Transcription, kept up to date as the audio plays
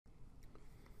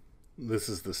This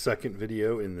is the second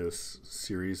video in this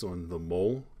series on the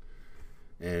mole,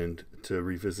 and to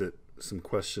revisit some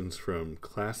questions from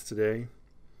class today,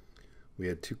 we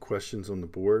had two questions on the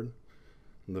board.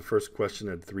 And the first question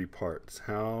had three parts.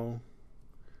 How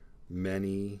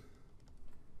many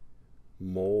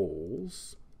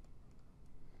moles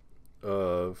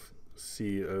of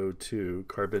CO2,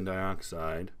 carbon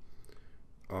dioxide,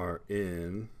 are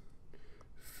in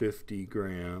 50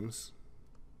 grams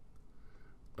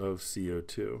of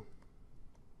CO2?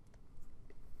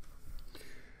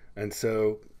 And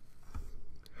so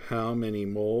how many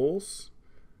moles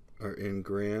are in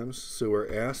grams? So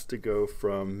we're asked to go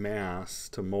from mass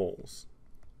to moles.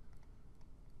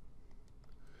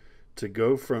 To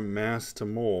go from mass to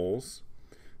moles,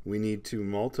 we need to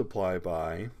multiply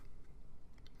by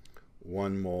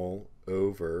 1 mole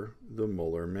over the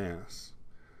molar mass.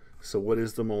 So what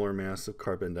is the molar mass of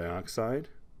carbon dioxide?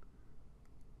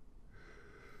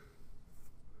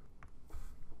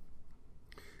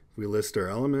 We list our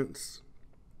elements,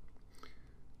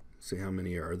 see how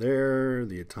many are there,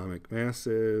 the atomic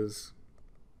masses,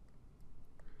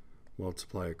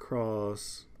 multiply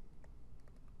across,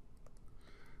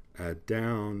 add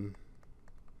down,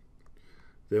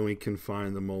 then we can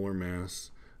find the molar mass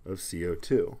of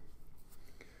CO2.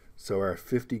 So our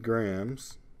 50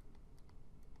 grams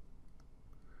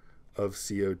of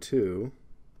CO2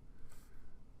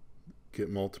 get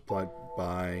multiplied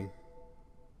by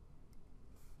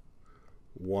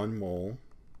 1 mole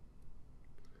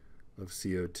of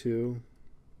CO2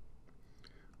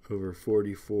 over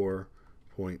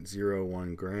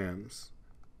 44.01 grams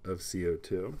of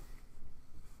CO2,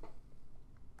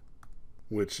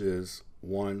 which is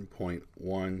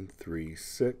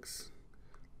 1.136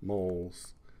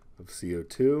 moles of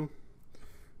CO2,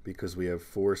 because we have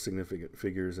 4 significant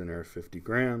figures in our 50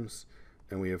 grams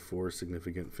and we have 4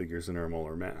 significant figures in our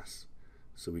molar mass.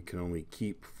 So we can only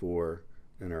keep 4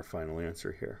 in our final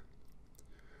answer here.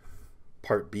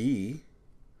 Part B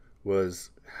was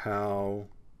how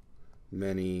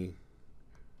many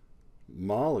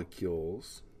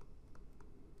molecules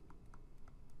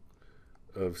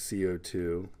of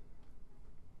CO2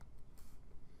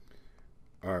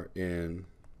 are in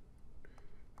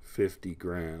 50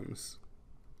 grams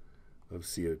of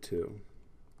CO2.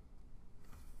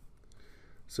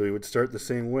 So we would start the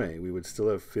same way. We would still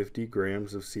have 50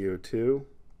 grams of CO2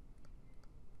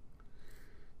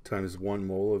 times 1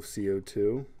 mole of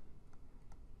CO2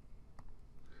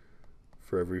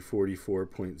 for every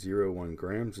 44.01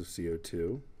 grams of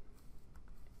CO2.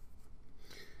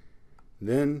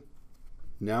 Then,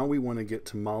 now we want to get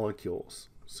to molecules.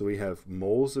 So we have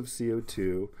moles of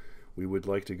CO2. We would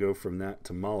like to go from that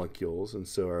to molecules, and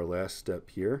so our last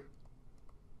step here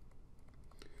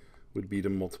would be to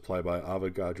multiply by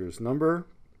Avogadro's number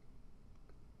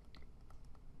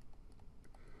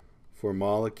for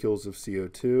molecules of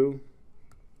CO2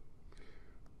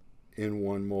 in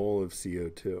 1 mole of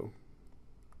CO2.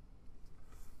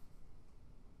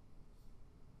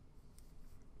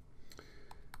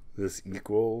 This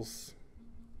equals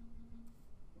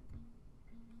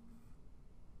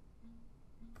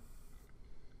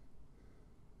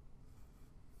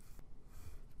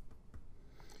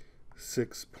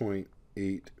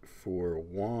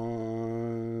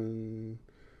 6.841,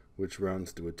 which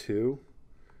rounds to a 2,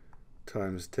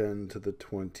 times 10 to the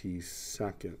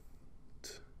 22nd.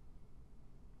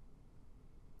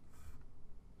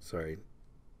 Sorry,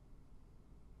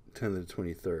 10 to the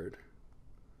 23rd.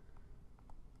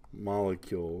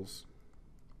 Molecules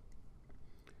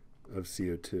of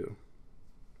CO2.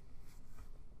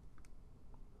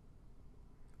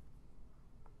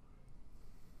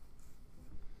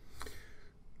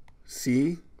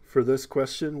 C for this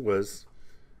question was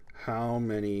how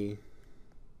many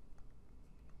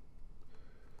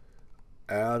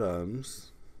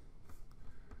atoms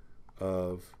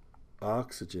of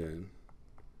oxygen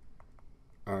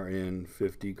are in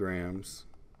 50 grams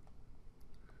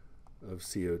of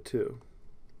CO2.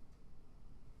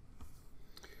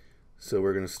 So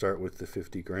we're going to start with the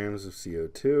 50 grams of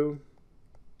CO2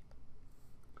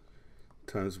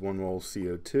 times 1 mole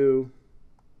CO2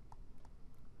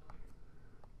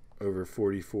 over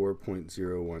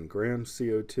 44.01 grams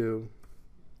CO2.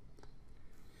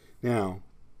 Now,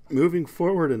 moving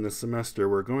forward in the semester,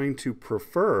 we're going to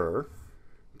prefer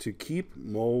to keep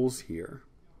moles here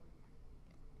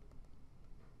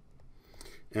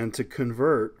and to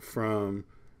convert from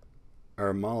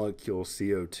our molecule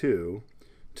CO2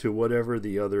 to whatever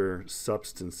the other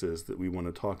substances that we want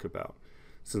to talk about.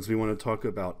 Since we want to talk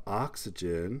about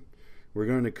oxygen, we're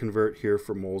going to convert here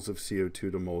from moles of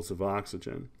CO2 to moles of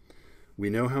oxygen. We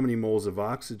know how many moles of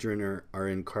oxygen are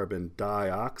in carbon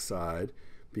dioxide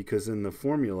because in the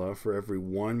formula, for every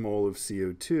 1 mole of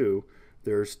CO2,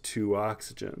 there's 2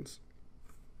 oxygens.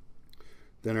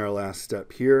 Then our last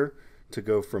step here, to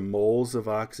go from moles of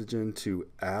oxygen to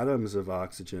atoms of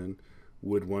oxygen,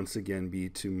 would once again be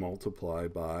to multiply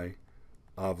by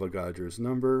Avogadro's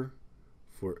number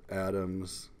for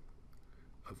atoms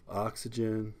of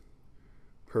oxygen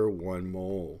per 1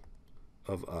 mole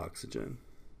of oxygen.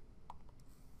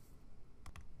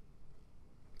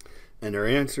 And our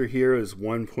answer here is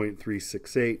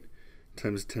 1.368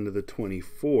 times 10 to the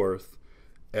 24th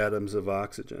atoms of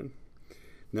oxygen.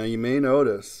 Now you may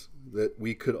notice that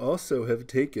we could also have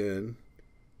taken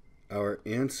our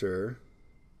answer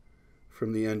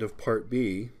from the end of part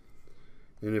B,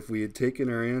 and if we had taken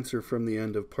our answer from the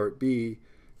end of part B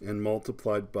and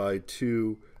multiplied by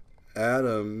 2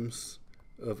 atoms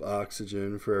of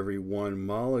oxygen for every 1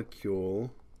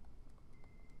 molecule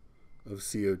of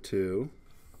CO2,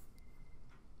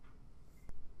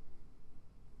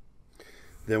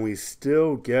 then we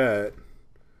still get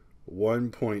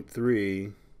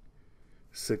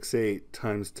 1.368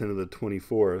 times 10 to the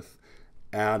 24th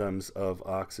atoms of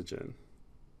oxygen.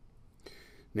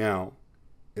 Now,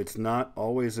 it's not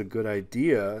always a good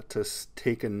idea to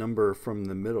take a number from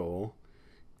the middle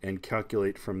and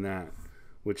calculate from that,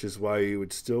 which is why you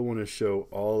would still want to show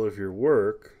all of your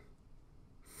work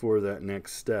for that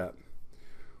next step.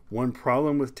 One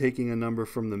problem with taking a number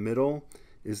from the middle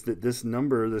is that this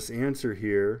number, this answer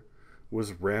here,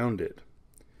 was rounded.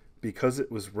 Because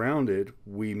it was rounded,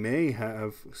 we may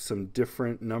have some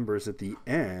different numbers at the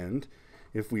end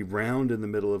if we round in the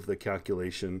middle of the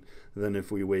calculation than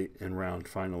if we wait and round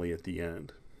finally at the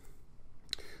end.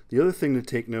 The other thing to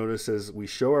take notice as we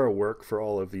show our work for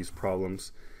all of these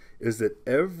problems is that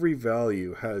every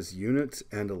value has units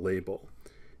and a label.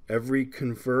 Every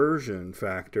conversion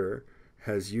factor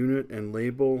has unit and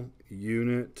label,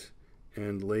 unit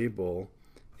and label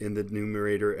in the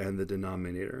numerator and the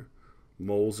denominator.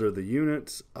 Moles are the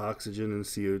units, oxygen and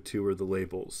CO2 are the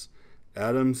labels.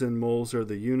 Atoms and moles are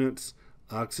the units,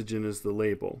 oxygen is the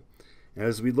label.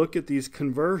 As we look at these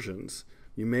conversions,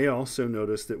 you may also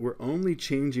notice that we're only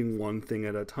changing one thing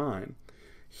at a time.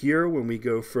 Here, when we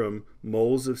go from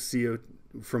grams of CO2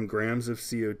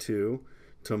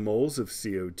 to moles of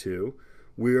CO2,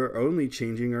 we are only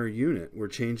changing our unit. We're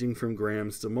changing from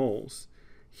grams to moles.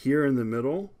 Here in the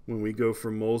middle, when we go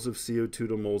from moles of CO2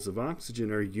 to moles of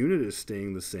oxygen, our unit is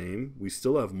staying the same. We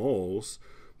still have moles,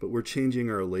 but we're changing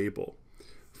our label.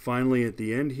 Finally, at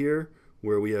the end here,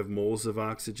 where we have moles of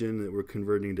oxygen that we're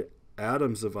converting to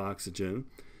atoms of oxygen,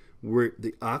 where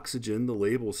the oxygen, the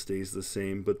label stays the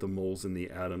same, but the moles and the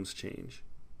atoms change.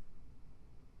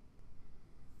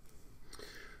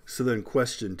 So then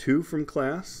question 2 from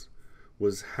class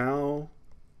was how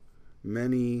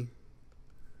many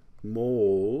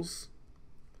moles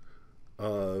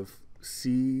of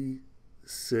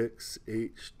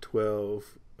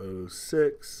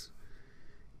C6H12O6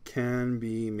 can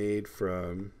be made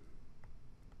from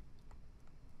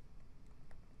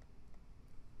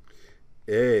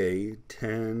A,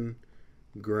 10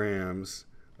 grams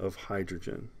of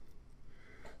hydrogen.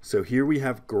 So here we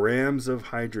have grams of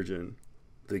hydrogen.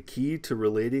 The key to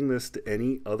relating this to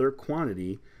any other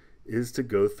quantity is to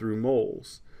go through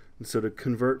moles. And so to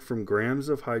convert from grams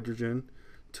of hydrogen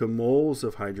to moles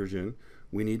of hydrogen,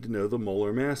 we need to know the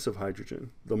molar mass of hydrogen.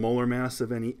 The molar mass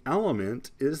of any element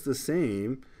is the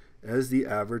same as the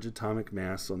average atomic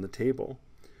mass on the table,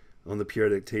 on the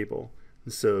periodic table.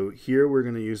 And so here we're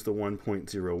going to use the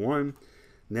 1.01.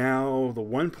 Now the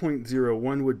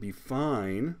 1.01 would be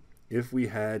fine if we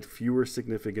had fewer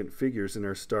significant figures in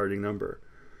our starting number.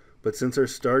 But since our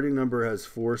starting number has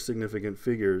 4 significant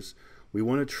figures, we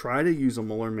want to try to use a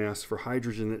molar mass for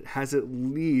hydrogen that has at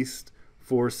least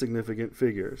 4 significant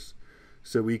figures.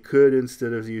 So we could,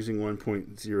 instead of using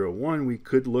 1.01, we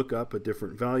could look up a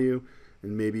different value,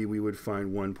 and maybe we would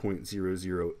find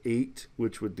 1.008,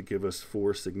 which would give us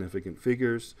 4 significant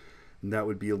figures, and that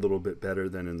would be a little bit better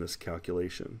than in this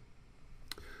calculation.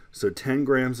 So 10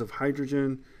 grams of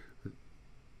hydrogen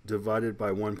divided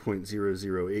by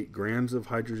 1.008 grams of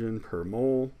hydrogen per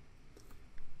mole.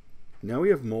 Now we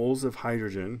have moles of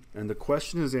hydrogen, and the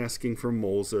question is asking for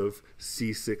moles of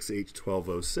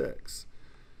C6H12O6.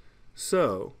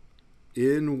 So,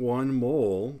 in 1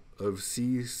 mole of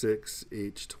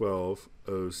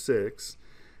C6H12O6,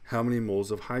 how many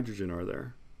moles of hydrogen are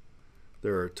there?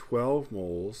 There are 12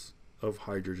 moles of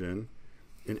hydrogen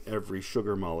in every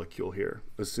sugar molecule here,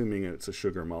 assuming it's a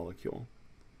sugar molecule.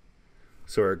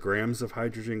 So our grams of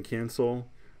hydrogen cancel,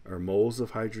 our moles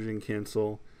of hydrogen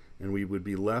cancel, and we would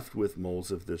be left with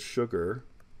moles of this sugar,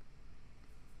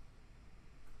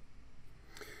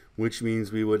 which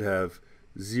means we would have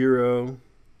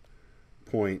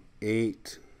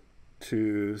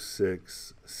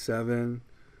 0.8267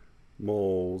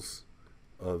 moles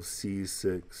of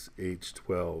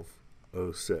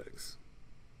C6H12O6.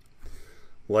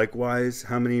 Likewise,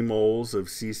 how many moles of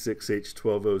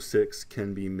C6H12O6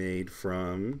 can be made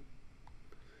from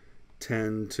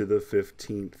 10 to the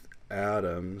 15th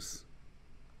atoms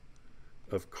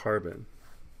of carbon?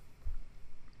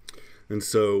 And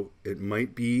so it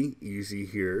might be easy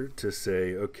here to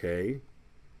say, okay,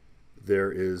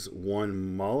 there is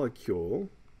one molecule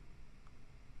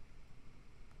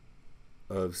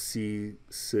of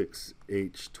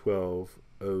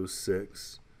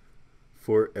C6H12O6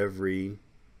 for every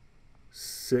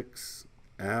 6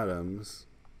 atoms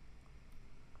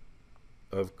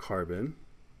of carbon.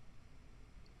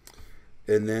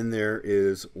 And then there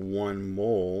is 1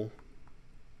 mole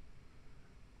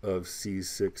of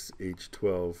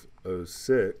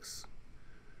C6H12O6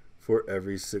 for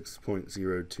every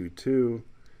 6.022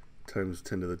 times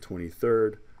 10 to the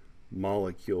 23rd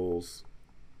molecules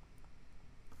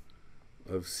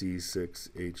of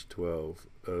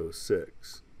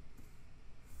C6H12O6.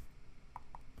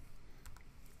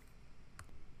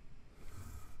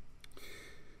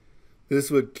 This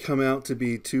would come out to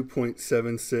be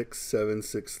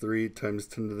 2.76763 times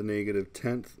 10 to the negative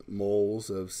 10th moles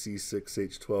of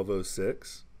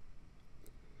C6H12O6.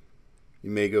 You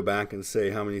may go back and say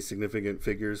how many significant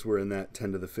figures were in that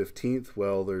 10 to the 15th.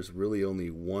 Well, there's really only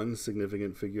one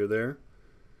significant figure there.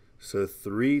 So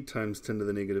 3 times 10 to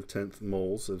the negative 10th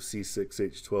moles of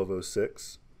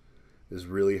C6H12O6 is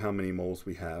really how many moles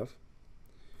we have.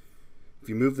 If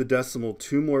you move the decimal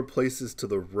 2 more places to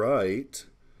the right,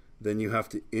 then you have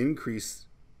to decrease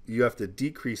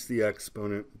the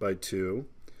exponent by 2.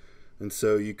 And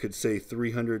so you could say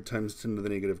 300 times 10 to the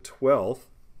negative 12th.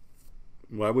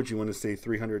 Why would you want to say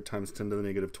 300 times 10 to the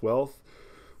negative 12th?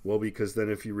 Well, because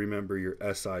then if you remember your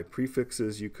SI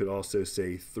prefixes, you could also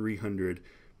say 300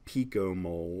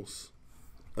 picomoles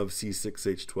of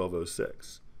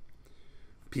C6H12O6.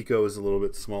 Pico is a little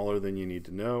bit smaller than you need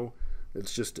to know.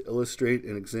 It's just to illustrate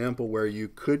an example where you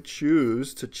could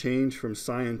choose to change from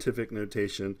scientific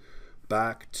notation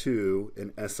back to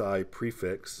an SI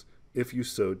prefix if you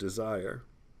so desire.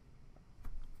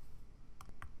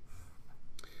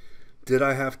 Did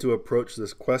I have to approach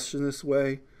this question this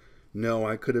way? No,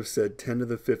 I could have said 10 to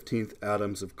the 15th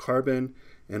atoms of carbon,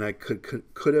 and I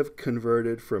could have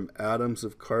converted from atoms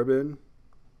of carbon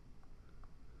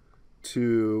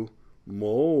to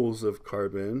moles of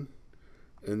carbon,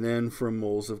 and then from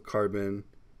moles of carbon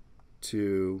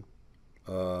to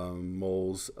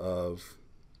moles of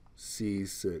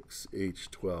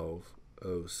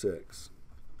C6H12O6.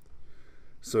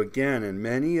 So again, in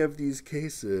many of these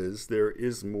cases, there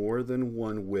is more than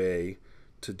one way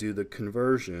to do the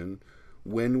conversion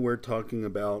when we're talking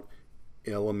about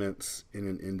elements in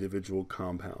an individual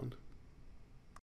compound.